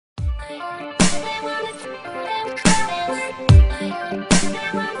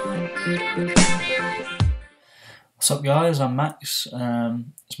What's up guys, I'm Max.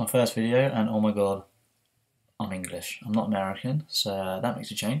 It's my first video and oh my god, I'm English. I'm not American, so that makes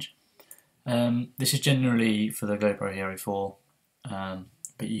a change. This is generally for the Gopro Hero4,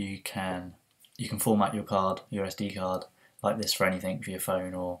 but you can format your card, your SD card, like this for anything, for your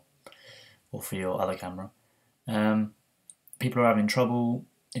phone or for your other camera. People are having trouble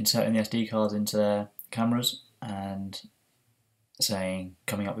inserting the SD cards into their cameras and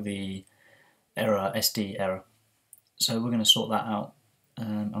coming up with the error, SD error. So we're going to sort that out.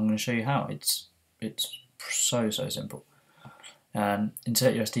 I'm going to show you how. It's so simple.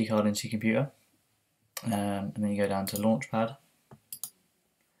 Insert your SD card into your computer, and then you go down to Launchpad,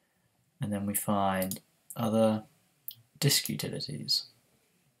 and then we find other disk utilities.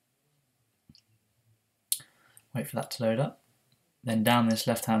 Wait for that to load up. Then down this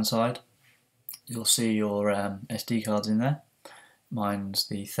left hand side you'll see your SD cards in there. Mine's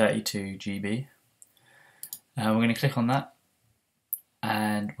the 32 GB. We're going to click on that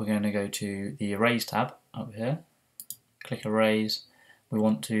and we're going to go to the Erase tab up here. Click Erase. We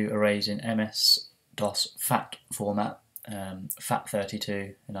want to erase in MS-DOS FAT format,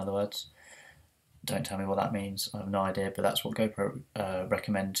 FAT32 in other words. Don't tell me what that means, I have no idea, but that's what GoPro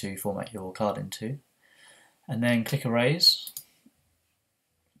recommend to format your card into. And then click Erase.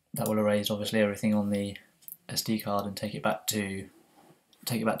 That will erase obviously everything on the SD card and take it back to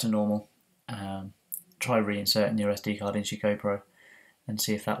normal. Try reinserting your SD card into your GoPro and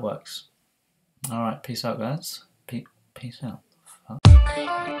see if that works. Alright, peace out guys. Peace out. Fuck.